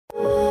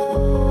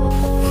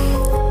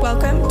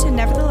Welcome to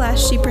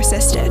Nevertheless She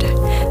Persisted,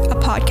 a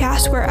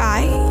podcast where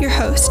I, your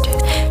host,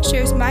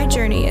 shares my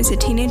journey as a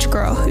teenage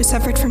girl who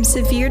suffered from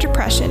severe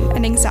depression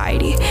and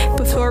anxiety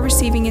before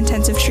receiving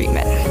intensive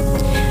treatment.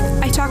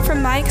 I talk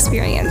from my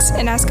experience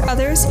and ask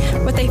others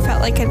what they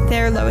felt like at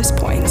their lowest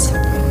points.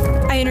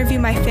 I interview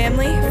my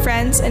family,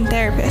 friends, and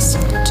therapists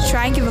to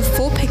try and give a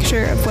full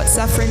picture of what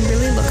suffering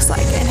really looks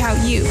like and how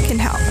you can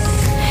help.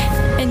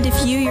 And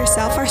if you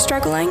yourself are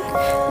struggling,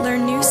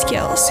 learn new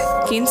skills,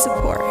 gain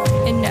support,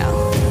 and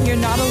know you're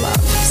not alone,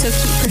 so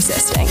keep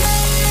persisting.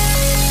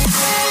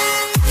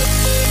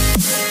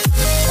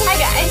 Hi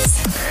guys.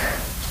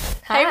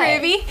 Hi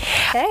Ruby.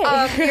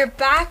 Hey. You're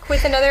back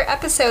with another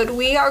episode.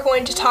 We are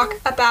going to talk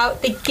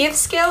about the give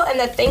skill and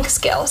the think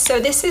skill. So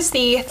this is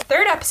the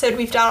third episode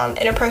we've done on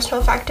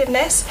interpersonal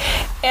effectiveness.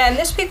 And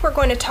this week we're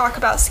going to talk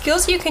about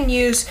skills you can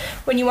use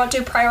when you want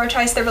to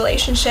prioritize the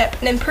relationship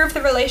and improve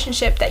the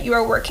relationship that you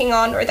are working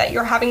on or that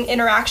you're having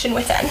interaction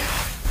within.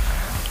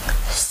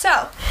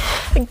 So,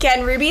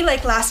 again, Ruby,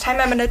 like last time,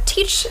 I'm going to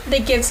teach the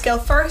give skill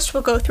first.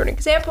 We'll go through an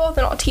example,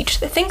 then I'll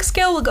teach the think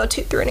skill. We'll go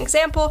through an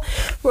example.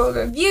 We'll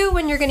review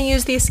when you're going to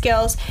use these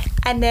skills,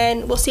 and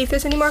then we'll see if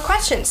there's any more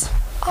questions.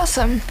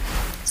 Awesome.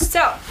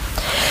 So,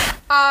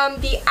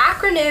 the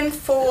acronym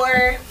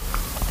for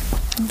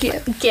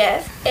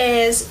give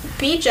is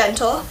be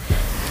gentle,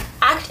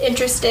 act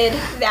interested,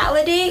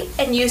 validate,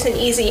 and use an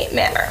easy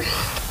manner.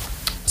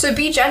 So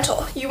be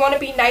gentle. You want to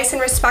be nice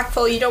and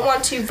respectful. You don't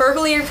want to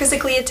verbally or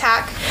physically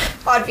attack.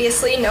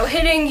 Obviously, no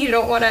hitting. You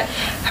don't want to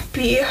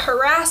You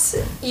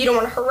don't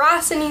want to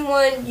harass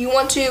anyone. You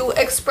want to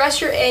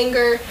express your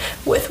anger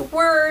with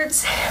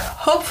words,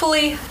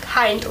 hopefully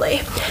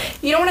kindly.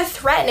 You don't want to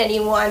threaten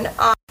anyone.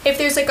 If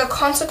there's like a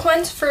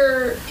consequence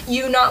for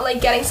you not like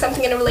getting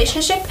something in a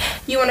relationship,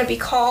 you want to be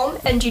calm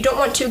and you don't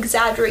want to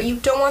exaggerate. You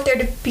don't want there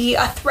to be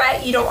a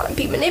threat. You don't want to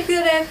be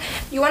manipulative.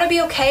 You want to be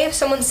okay if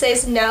someone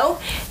says no.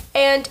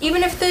 And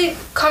even if the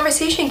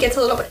conversation gets a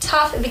little bit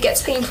tough, if it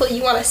gets painful,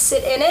 you want to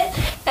sit in it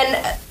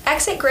and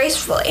exit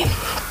gracefully.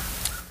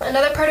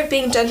 Another part of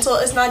being gentle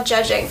is not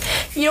judging.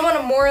 You don't want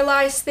to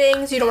moralize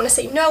things. You don't want to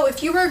say, no,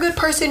 if you were a good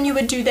person, you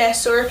would do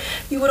this. Or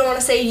you wouldn't want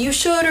to say, you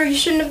should or you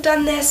shouldn't have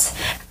done this.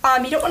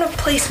 You don't want to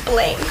place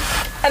blame.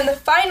 And the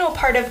final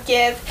part of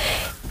give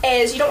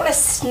is you don't want to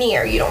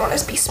sneer. You don't want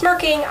to be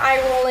smirking,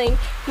 eye-rolling,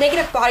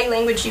 negative body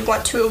language you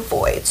want to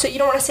avoid. So you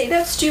don't want to say,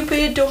 that's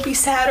stupid, don't be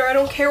sad, or I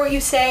don't care what you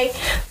say.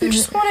 You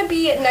just want to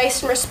be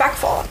nice and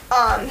respectful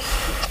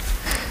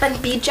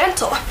and be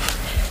gentle.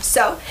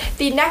 So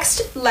the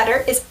next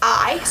letter is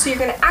I, so you're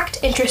going to act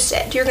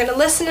interested. You're going to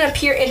listen and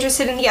appear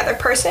interested in the other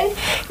person.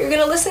 You're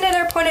going to listen to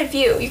their point of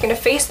view. You're going to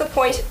face the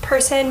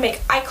person, make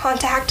eye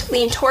contact,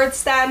 lean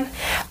towards them.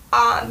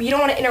 You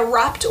don't want to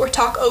interrupt or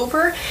talk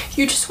over.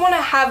 You just want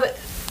to have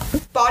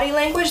body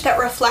language that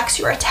reflects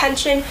your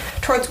attention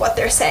towards what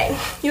they're saying.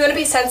 You want to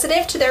be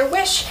sensitive to their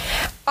wish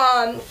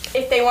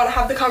if they want to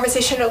have the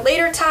conversation at a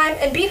later time,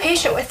 and be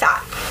patient with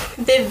that.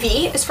 The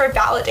V is for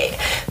validate.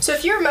 So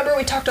if you remember,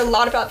 we talked a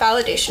lot about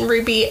validation,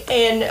 Ruby,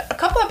 in a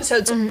couple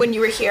episodes when you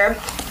were here.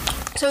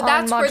 So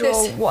that's where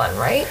Module 1,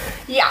 right?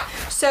 Yeah.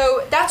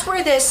 So that's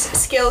where this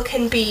skill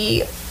can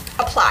be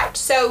applied.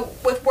 So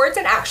with words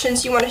and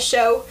actions, you want to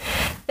show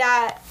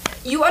that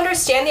you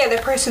understand the other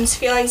person's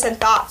feelings and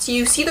thoughts.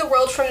 You see the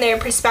world from their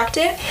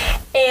perspective,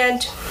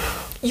 and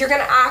you're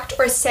going to act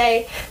or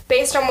say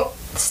based on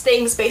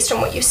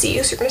what you see.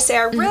 So you're going to say,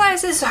 I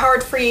realize this is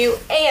hard for you,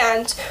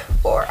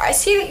 or I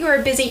see that you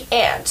are busy,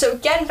 and. So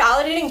again,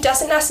 validating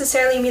doesn't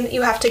necessarily mean that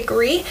you have to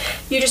agree.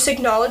 You're just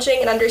acknowledging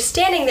and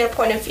understanding their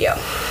point of view.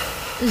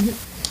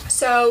 Mm-hmm.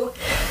 So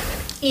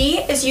E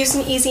is use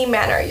an easy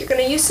manner. You're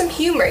going to use some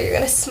humor. You're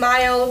going to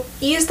smile,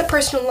 ease the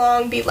person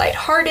along, be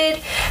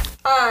lighthearted,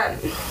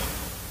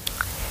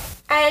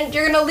 and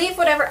you're going to leave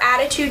whatever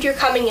attitude you're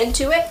coming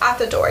into it at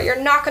the door. You're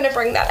not going to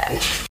bring that in.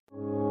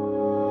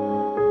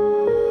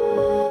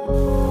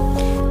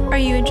 Are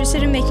you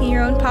interested in making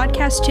your own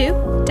podcast too?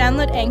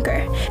 Download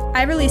Anchor.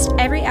 I released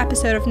every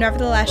episode of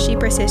Nevertheless She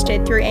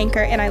Persisted through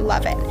Anchor, and I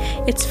love it.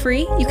 It's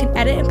free, you can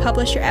edit and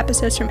publish your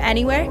episodes from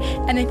anywhere,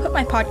 and they put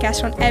my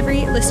podcast on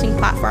every listening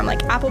platform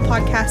like Apple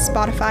Podcasts,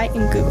 Spotify,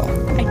 and Google.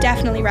 I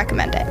definitely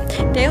recommend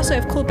it. They also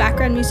have cool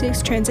background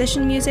musics,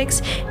 transition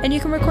musics, and you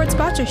can record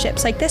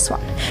sponsorships like this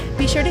one.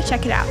 Be sure to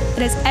check it out.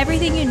 It has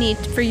everything you need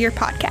for your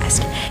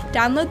podcast.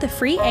 Download the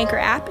free Anchor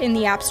app in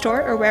the App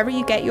Store or wherever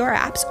you get your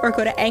apps, or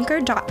go to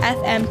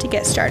anchor.fm to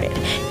get started.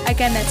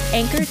 Again, that's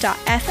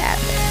anchor.fm.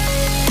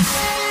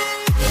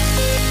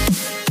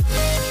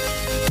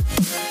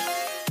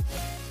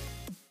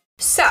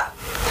 So,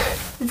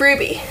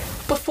 Ruby,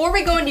 before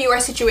we go into your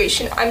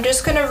situation, I'm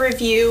just going to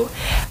review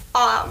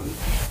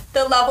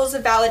the levels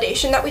of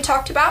validation that we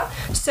talked about.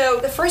 So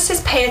the first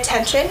is pay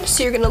attention.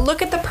 So you're going to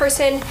look at the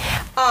person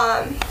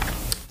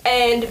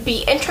and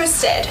be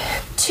interested.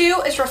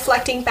 2 is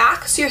reflecting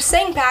back. So you're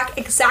saying back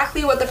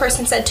exactly what the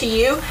person said to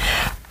you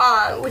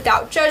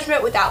without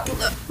judgment, without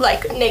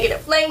like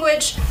negative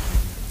language.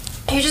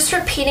 you're just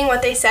repeating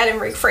what they said and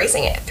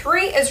rephrasing it.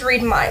 3 is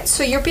read minds.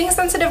 So you're being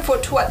sensitive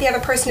to what the other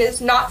person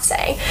is not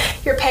saying.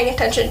 You're paying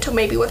attention to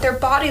maybe what their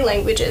body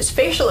language is,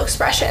 facial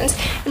expressions,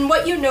 and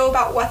what you know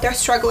about what they're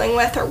struggling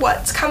with or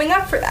what's coming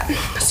up for them.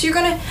 So you're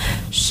going to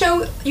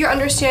show your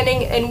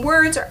understanding in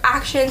words or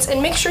actions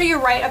and make sure you're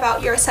right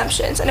about your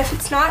assumptions. And if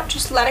it's not,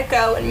 just let it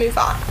go and move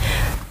on.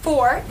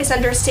 4 is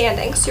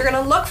understanding. So you're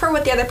going to look for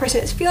what the other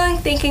person is feeling,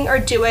 thinking, or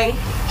doing.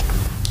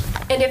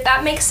 And if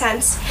that makes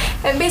sense,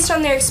 and based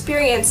on their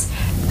experience,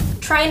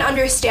 try and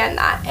understand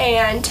that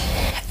and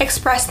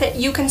express that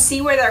you can see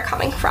where they're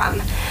coming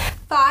from.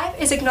 5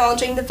 is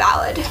acknowledging the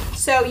valid.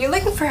 So you're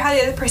looking for how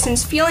the other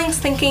person's feelings,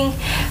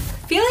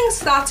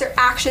 thoughts, or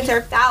actions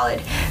are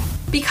valid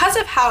because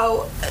of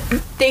how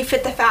they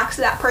fit the facts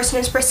that person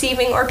is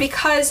perceiving or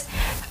because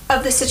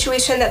of the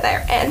situation that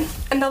they're in.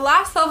 And the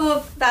last level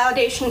of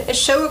validation is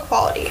show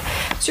equality.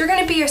 So you're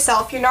going to be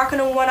yourself. You're not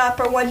going to one up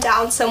or one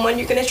down someone.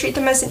 You're going to treat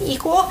them as an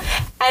equal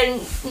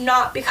and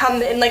not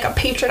become in like a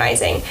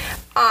patronizing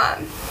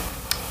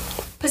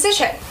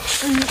position.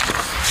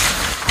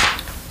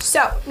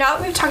 So now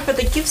that we've talked about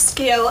the gift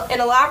scale and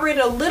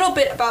elaborated a little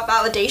bit about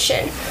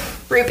validation,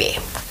 Ruby,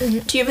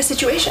 do you have a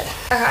situation?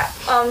 Okay.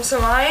 So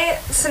my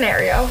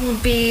scenario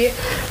would be,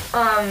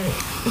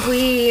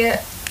 we,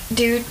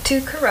 due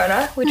to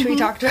Corona, which we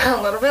talked about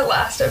a little bit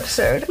last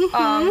episode,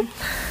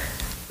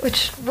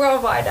 which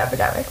worldwide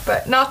epidemic,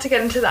 but not to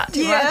get into that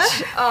too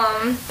much.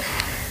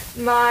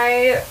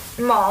 My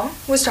mom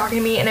was talking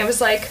to me, and it was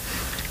like,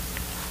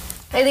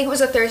 I think it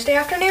was a Thursday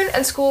afternoon,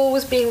 and school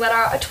was being let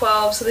out at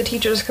 12, so the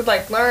teachers could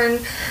like learn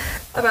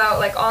about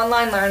like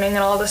online learning and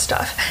all this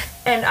stuff.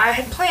 And I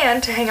had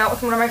planned to hang out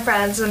with one of my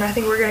friends, and I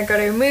think we were gonna go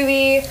to a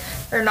movie,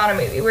 or not a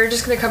movie. We were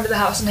just gonna come to the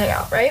house and hang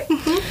out, right?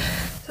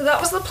 So that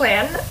was the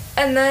plan.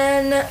 And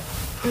then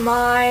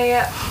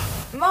my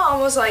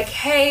mom was like,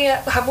 hey,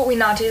 how about we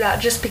not do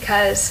that, just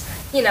because,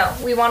 you know,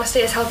 we want to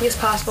stay as healthy as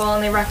possible,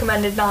 and they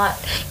recommended not,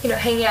 you know,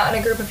 hanging out in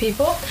a group of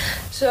people.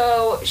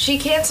 So she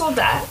canceled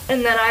that,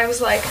 and then I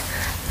was like,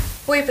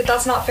 wait, but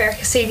that's not fair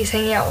because Sadie's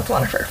hanging out with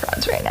one of her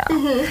friends right now.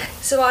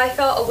 So I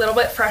felt a little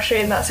bit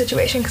frustrated in that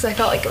situation because I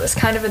felt like it was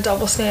kind of a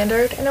double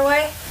standard in a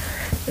way.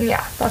 And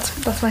yeah, that's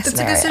my scenario. That's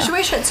a good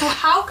situation. So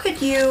how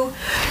could you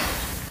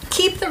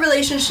keep the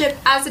relationship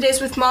as it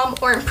is with mom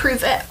or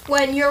improve it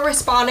when you're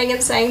responding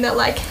and saying that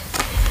like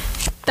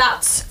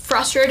that's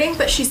frustrating,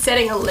 but she's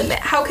setting a limit?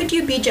 How could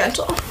you be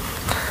gentle?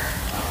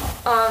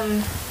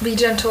 Be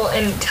gentle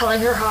in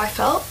telling her how I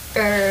felt,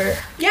 or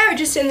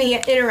just in the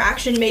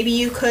interaction. Maybe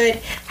you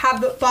could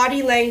have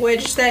body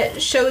language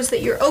that shows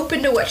that you're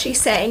open to what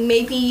she's saying.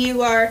 Maybe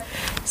you are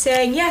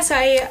saying, yes,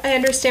 I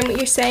understand what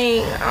you're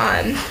saying.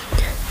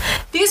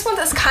 These ones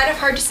is kind of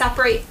hard to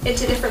separate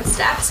into different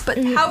steps,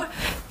 but how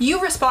you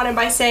responded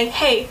by saying,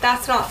 hey,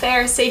 that's not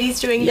fair,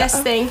 Sadie's doing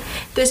this thing,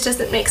 this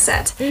doesn't make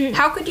sense.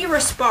 How could you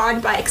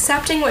respond by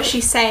accepting what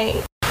she's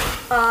saying?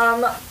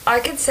 I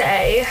could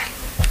say,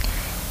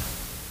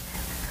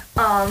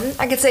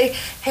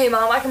 hey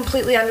mom, I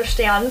completely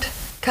understand,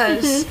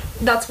 because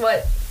that's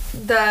what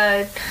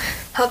the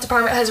health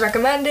department has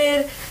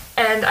recommended,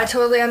 and I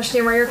totally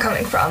understand where you're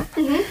coming from.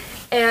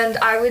 And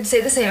I would say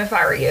the same if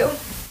I were you.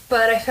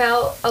 But I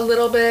felt a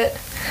little bit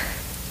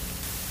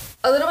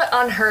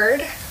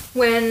unheard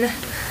when,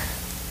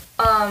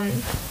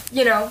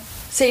 you know,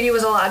 Sadie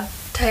was allowed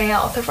to hang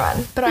out with a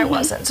friend, but I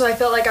wasn't. So I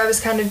felt like I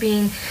was kind of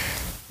being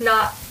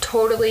not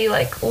totally,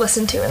 like,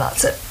 listened to in that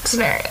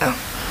scenario.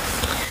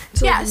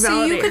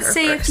 So you could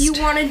say first. If you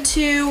wanted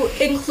to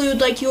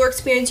include, like, your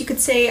experience, you could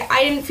say,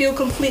 I didn't feel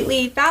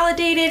completely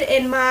validated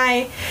in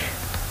my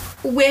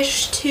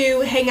wish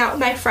to hang out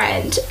with my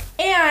friend,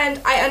 and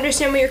I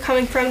understand where you're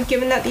coming from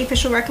given that the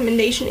official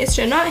recommendation is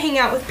to not hang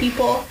out with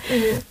people,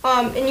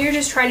 and you're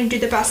just trying to do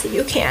the best that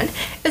you can.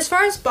 As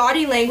far as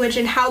body language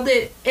and how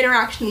the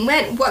interaction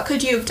went, what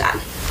could you have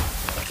done?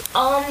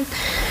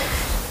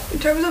 In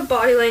terms of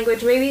body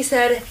language, maybe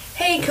said,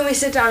 hey, can we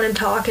sit down and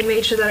talk, and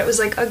made sure that it was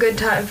like a good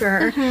time for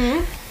her.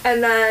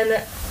 And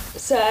then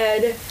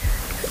said,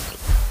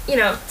 you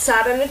know,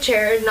 sat in a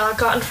chair, not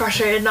gotten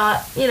frustrated,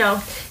 not, you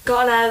know,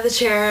 gotten out of the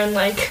chair and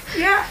like,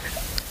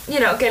 you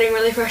know, getting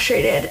really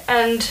frustrated.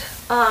 And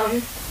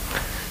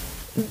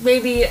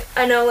maybe,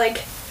 I know, like,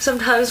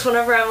 sometimes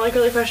whenever I'm like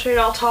really frustrated,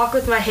 I'll talk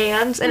with my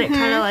hands, and it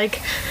kind of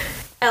like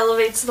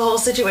elevates the whole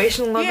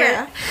situation a little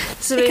bit.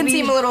 So it can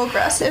seem a little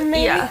aggressive,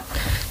 maybe.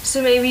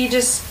 So maybe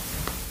just,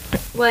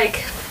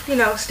 like, you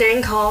know,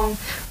 staying calm,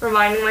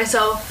 reminding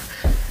myself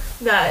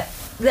that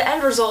the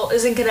end result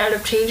isn't going to end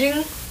up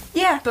changing.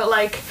 But,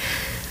 like,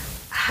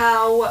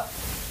 how,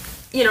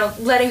 you know,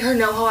 letting her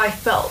know how I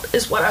felt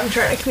is what I'm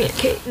trying to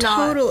communicate.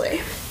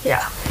 Totally.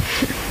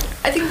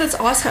 I think that's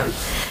awesome.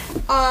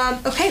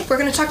 Okay, we're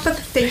going to talk about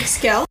the think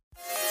scale.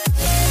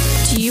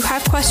 Do you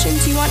have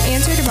questions you want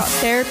answered about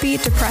therapy,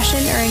 depression,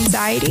 or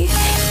anxiety?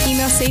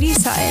 Email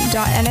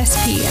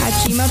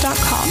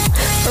sadiesutton.nsp@gmail.com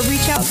or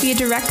reach out via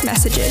direct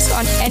messages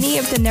on any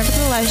of the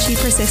Nevertheless She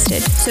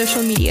Persisted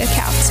social media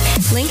accounts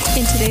linked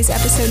in today's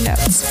episode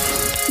notes.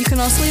 You can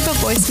also leave a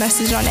voice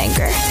message on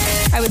Anchor.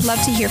 I would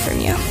love to hear from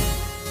you.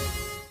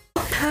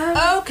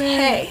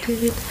 Okay.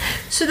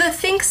 So the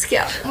think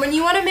skill. When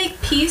you want to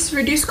make peace,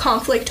 reduce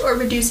conflict, or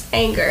reduce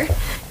anger,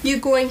 you're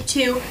going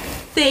to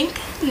think,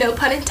 no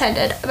pun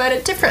intended, about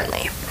it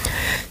differently.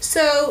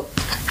 So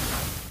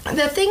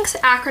the THINK's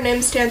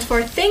acronym stands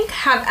for think,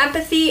 have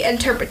empathy,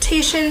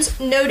 interpretations,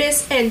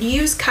 notice, and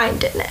use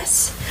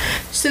kindness.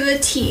 So the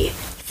T,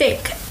 think.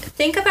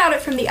 Think about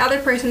it from the other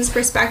person's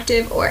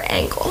perspective or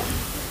angle.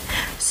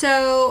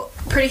 So,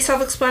 pretty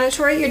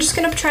self-explanatory. You're just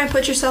going to try and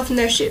put yourself in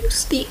their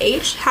shoes. The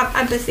H, have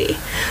empathy.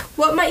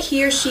 What might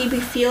he or she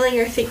be feeling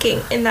or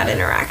thinking in that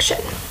interaction?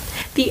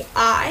 The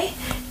I,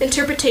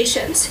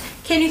 interpretations.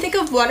 Can you think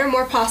of one or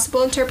more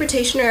possible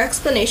interpretation or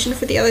explanation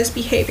for the other's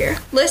behavior?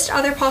 List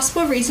other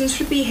possible reasons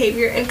for the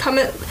behavior and come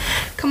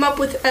up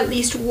with at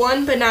least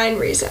one benign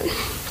reason.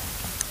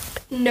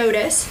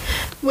 Notice.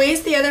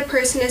 Ways the other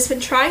person has been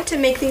trying to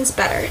make things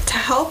better, to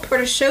help, or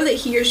to show that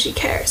he or she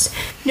cares.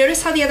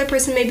 Notice how the other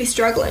person may be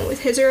struggling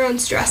with his or her own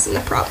stress in the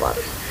problem.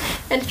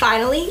 And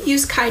finally,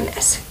 use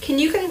kindness. Can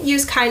you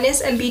use kindness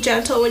and be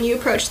gentle when you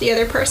approach the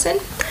other person?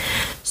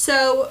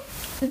 So,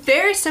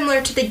 very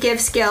similar to the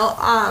give skill,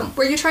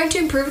 where you're trying to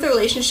improve the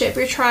relationship.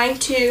 You're trying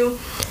to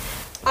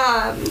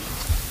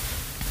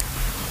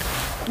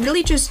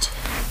really just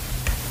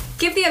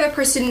give the other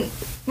person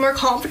more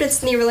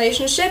confidence in the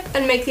relationship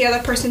and make the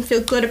other person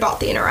feel good about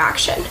the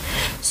interaction.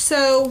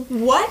 So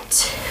we're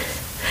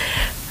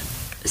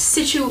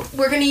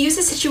going to use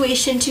a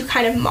situation to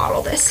kind of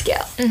model this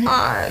skill.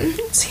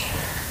 Let's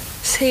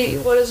see,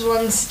 what is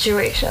one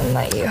situation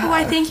that you have?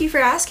 Why, thank you for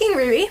asking,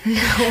 Ruby.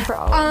 No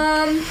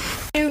problem.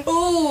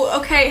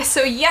 Okay,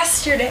 so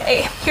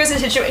yesterday, here's the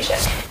situation.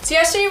 So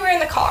yesterday we were in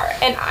the car,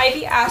 and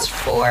Ivy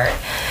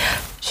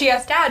she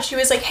asked Dad, she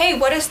was like, hey,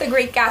 what is The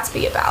Great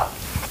Gatsby about?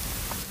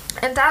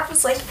 And Dad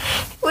was like,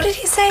 what did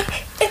he say?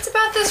 It's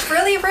about this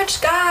really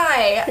rich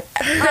guy.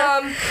 And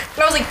I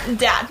was like,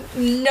 Dad,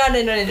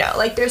 no.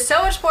 Like, there's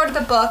so much more to the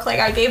book. Like,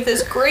 I gave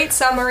this great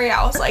summary.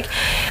 I was like,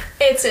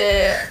 it's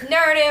a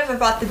narrative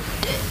about the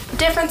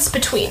difference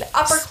between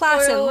upper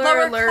class and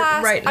lower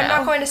class. Right now. I'm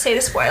not going to say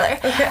the spoiler.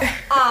 Okay.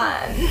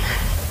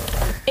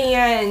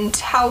 And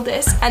how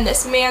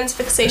this man's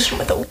fixation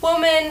with a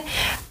woman,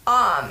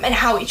 and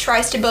how he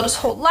tries to build his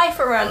whole life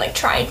around, like,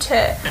 trying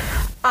to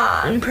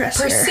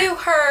pursue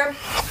her.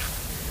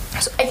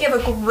 So I give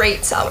a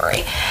great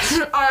summary.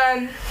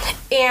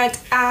 And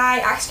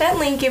I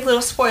accidentally gave a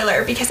little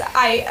spoiler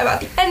about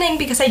the ending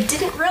because I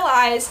didn't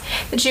realize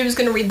that she was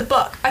going to read the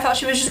book. I thought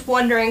she was just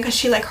wondering because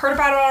she, like, heard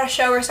about it on a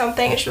show or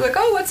something, and she was like,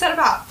 oh, what's that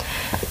about?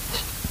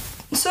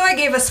 So I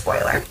gave a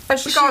spoiler. And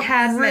she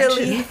had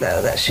mentioned,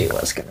 though, that she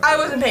was going to I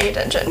wasn't paying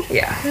attention.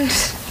 Yeah.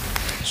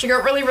 She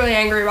got really, really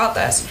angry about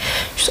this.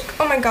 She's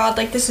like, oh my god,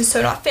 like, this is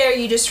so not fair.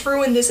 You just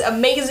ruined this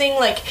amazing,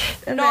 like,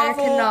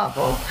 American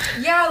novel.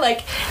 Yeah,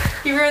 like,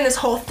 you ruined this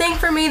whole thing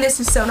for me. This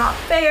is so not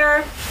fair.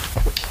 And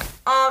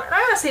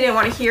I honestly didn't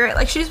want to hear it.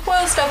 Like, she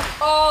spoils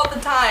stuff all the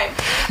time.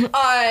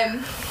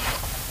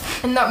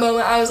 In that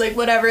moment, I was like,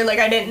 whatever. Like,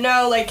 I didn't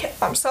know. Like,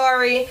 I'm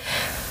sorry.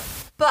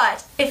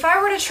 But if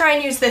I were to try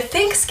and use the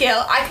think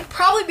skill, I could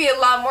probably be a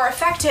lot more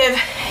effective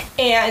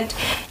and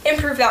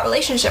improve that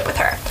relationship with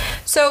her.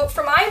 So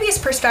from Ivy's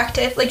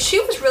perspective, like, she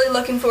was really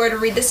looking forward to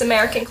read this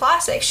American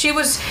classic. She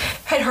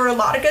had heard a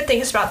lot of good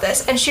things about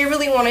this, and she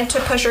really wanted to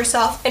push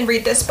herself and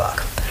read this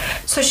book.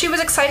 So she was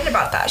excited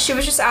about that. She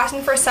was just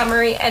asking for a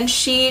summary, and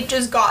she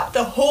just got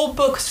the whole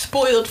book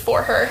spoiled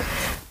for her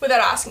without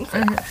asking for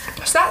that.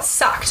 So that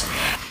sucked.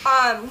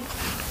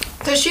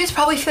 So she was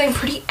probably feeling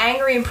pretty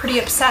angry and pretty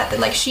upset that,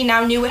 like, she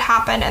now knew what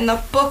happened, and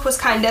the book was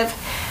kind of,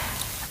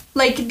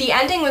 like, the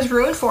ending was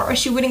ruined for her.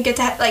 She wouldn't get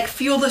to, like,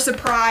 feel the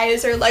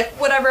surprise or, like,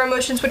 whatever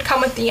emotions would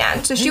come with the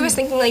end. So she was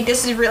thinking, like,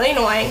 this is really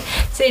annoying.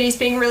 Sadie's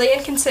being really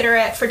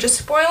inconsiderate for just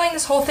spoiling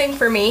this whole thing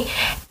for me,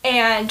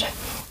 and,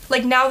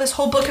 like, now this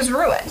whole book is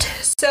ruined.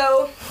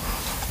 So,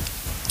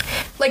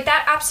 like,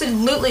 that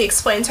absolutely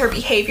explains her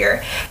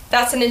behavior.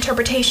 That's an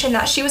interpretation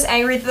that she was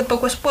angry that the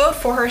book was spoiled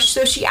for her,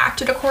 so she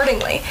acted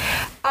accordingly.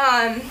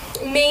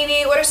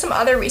 Maybe, what are some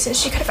other reasons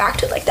she could have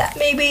acted like that?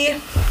 Maybe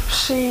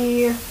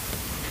she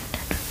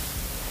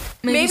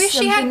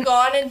had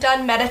gone and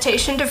done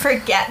meditation to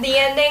forget the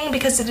ending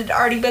because it had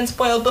already been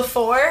spoiled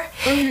before.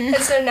 And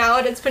so now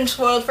it's been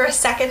spoiled for a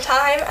second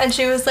time, and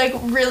she was, like,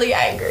 really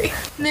angry.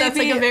 That's,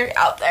 like, a very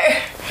out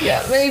there.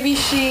 Yeah, maybe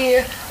she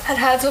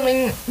had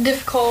something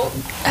difficult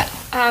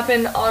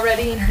happen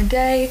already in her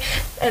day,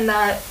 and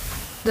that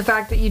the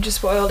fact that you just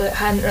spoiled it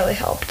hadn't really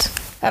helped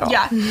at all.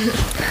 Yeah.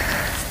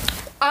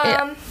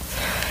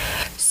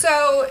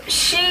 So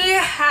she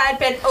had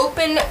been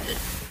open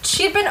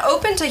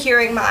to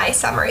hearing my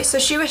summary. So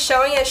she was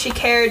showing that she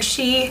cared.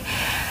 It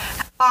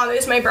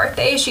was my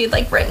birthday. She had,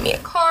 like, written me a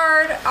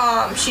card.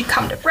 She'd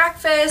come to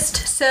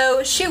breakfast.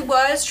 So she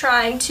was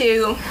trying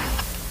to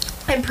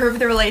improve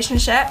the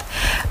relationship.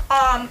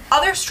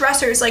 Other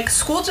stressors, like,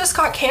 school just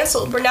got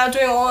canceled. We're now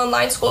doing all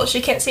online school.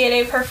 She can't see any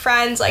of her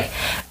friends. Like,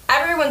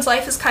 everyone's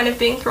life is kind of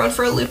being thrown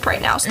for a loop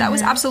right now. So that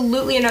was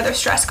absolutely another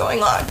stress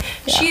going on.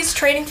 Yeah. She's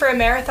training for a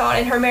marathon,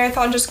 and her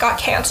marathon just got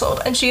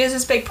canceled, and she has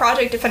this big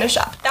project to finish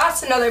up.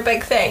 That's another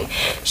big thing.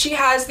 She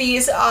has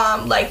these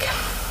like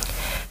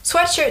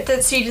sweatshirt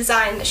that she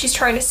designed that she's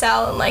trying to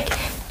sell, and like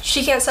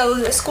she can't sell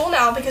it at school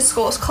now because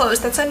school is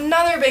closed. That's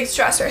another big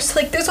stressor. So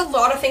like there's a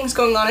lot of things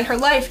going on in her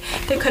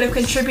life that could have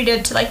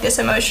contributed to like this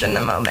emotion in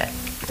the moment.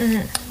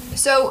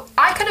 So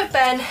I could have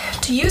been,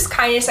 to use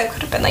kindness, I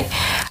could have been like,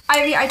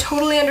 Ivy, I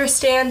totally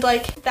understand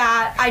like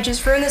that I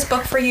just ruined this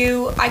book for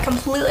you. I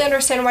completely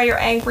understand why you're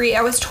angry.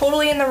 I was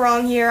totally in the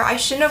wrong here. I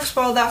shouldn't have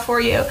spoiled that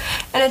for you.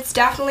 And it's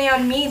definitely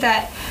on me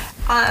that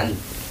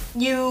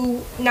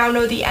you now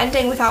know the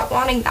ending without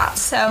wanting that.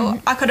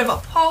 So I could have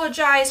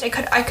apologized. I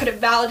could have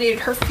validated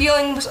her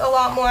feelings a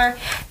lot more,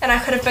 and I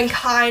could have been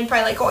kind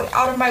by like going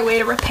out of my way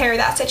to repair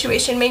that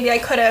situation. Maybe I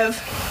could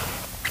have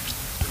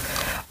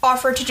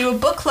offered to do a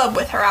book club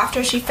with her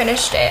after she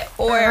finished it,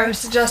 or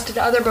suggested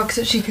other books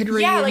that she could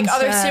read. Yeah, like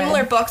other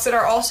similar books that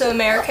are also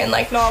American,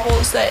 like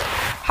novels that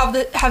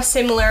have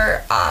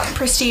similar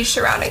prestige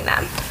surrounding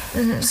them.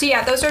 So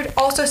yeah, those are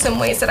also some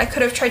ways that I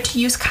could have tried to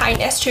use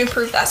kindness to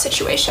improve that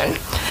situation.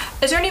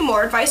 Is there any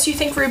more advice you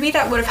think, Ruby,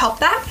 that would have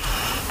helped that?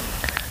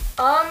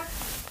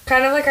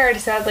 Kind of like I already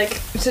said, like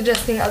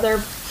suggesting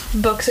other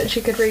books that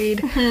she could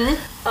read.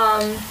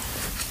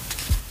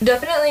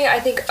 Definitely, I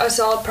think a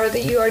solid part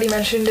that you already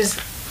mentioned is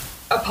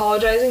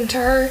apologizing to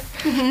her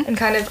and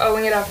kind of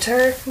owing it up to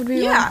her would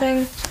be one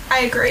thing. I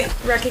agree.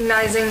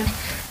 Recognizing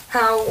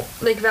how,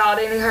 like,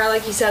 validating her,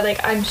 like you said,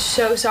 like, I'm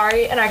so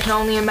sorry, and I can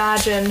only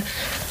imagine,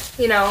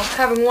 you know,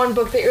 having one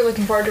book that you're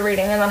looking forward to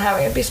reading and then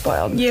having it be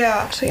spoiled.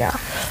 Yeah. So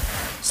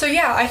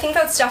yeah, I think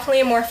that's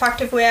definitely a more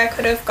effective way I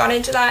could have gone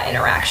into that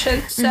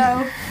interaction.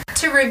 So,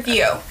 to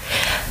review,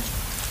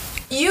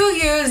 you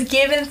use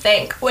give and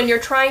think when you're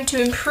trying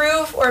to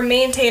improve or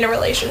maintain a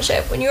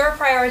relationship, when you are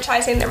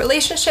prioritizing the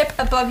relationship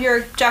above your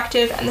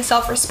objective and the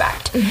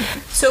self-respect.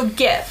 So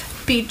give.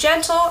 Be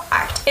gentle,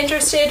 act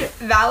interested,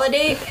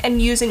 validate,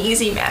 and use an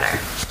easy manner.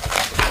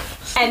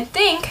 And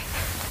think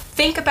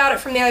about it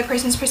from the other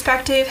person's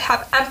perspective,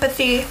 have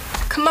empathy,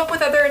 come up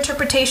with other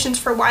interpretations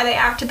for why they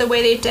acted the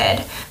way they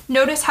did,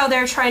 notice how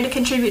they're trying to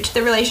contribute to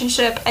the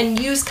relationship, and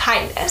use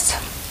kindness.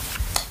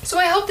 So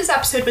I hope this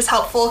episode was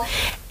helpful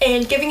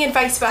in giving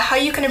advice about how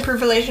you can improve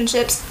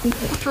relationships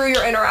through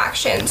your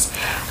interactions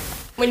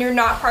when you're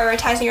not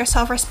prioritizing your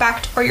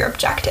self-respect or your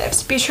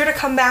objectives. Be sure to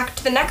come back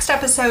to the next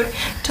episode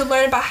to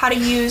learn about how to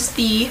use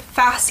the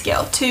FAST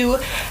skill to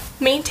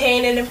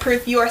maintain and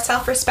improve your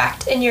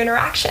self-respect in your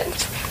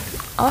interactions.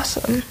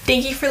 Awesome.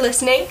 Thank you for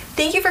listening.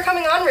 Thank you for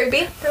coming on,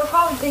 Ruby. No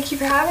problem. Thank you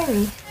for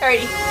having me.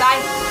 Alrighty, bye.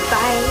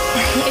 Bye.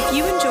 If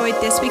you enjoyed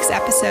this week's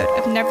episode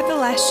of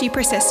Nevertheless, She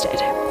Persisted,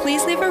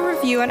 please leave a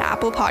review on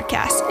Apple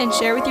Podcasts and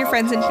share with your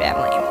friends and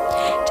family.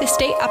 To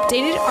stay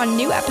updated on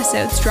new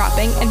episodes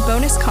dropping and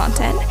bonus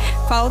content,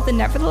 follow the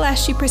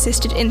Nevertheless, She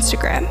Persisted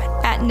Instagram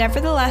at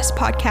Nevertheless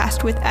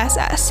Podcast with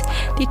SS,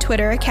 the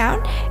Twitter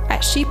account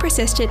at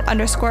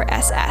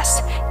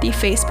ShePersisted_SS, the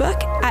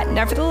Facebook at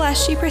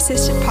Nevertheless, She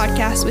Persisted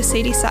Podcast with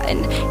Sadie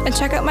Sutton, and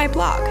check out my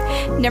blog,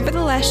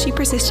 Nevertheless, She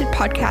Persisted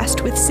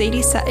Podcast with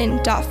Sadie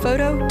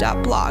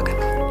Sutton.photo.blog.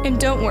 And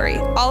don't worry,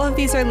 all of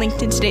these are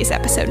linked in today's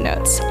episode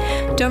notes.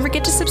 Don't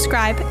forget to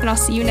subscribe, and I'll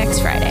see you next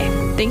Friday.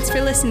 Thanks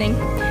for listening.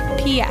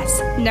 P.S.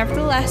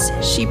 Nevertheless,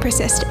 she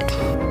persisted.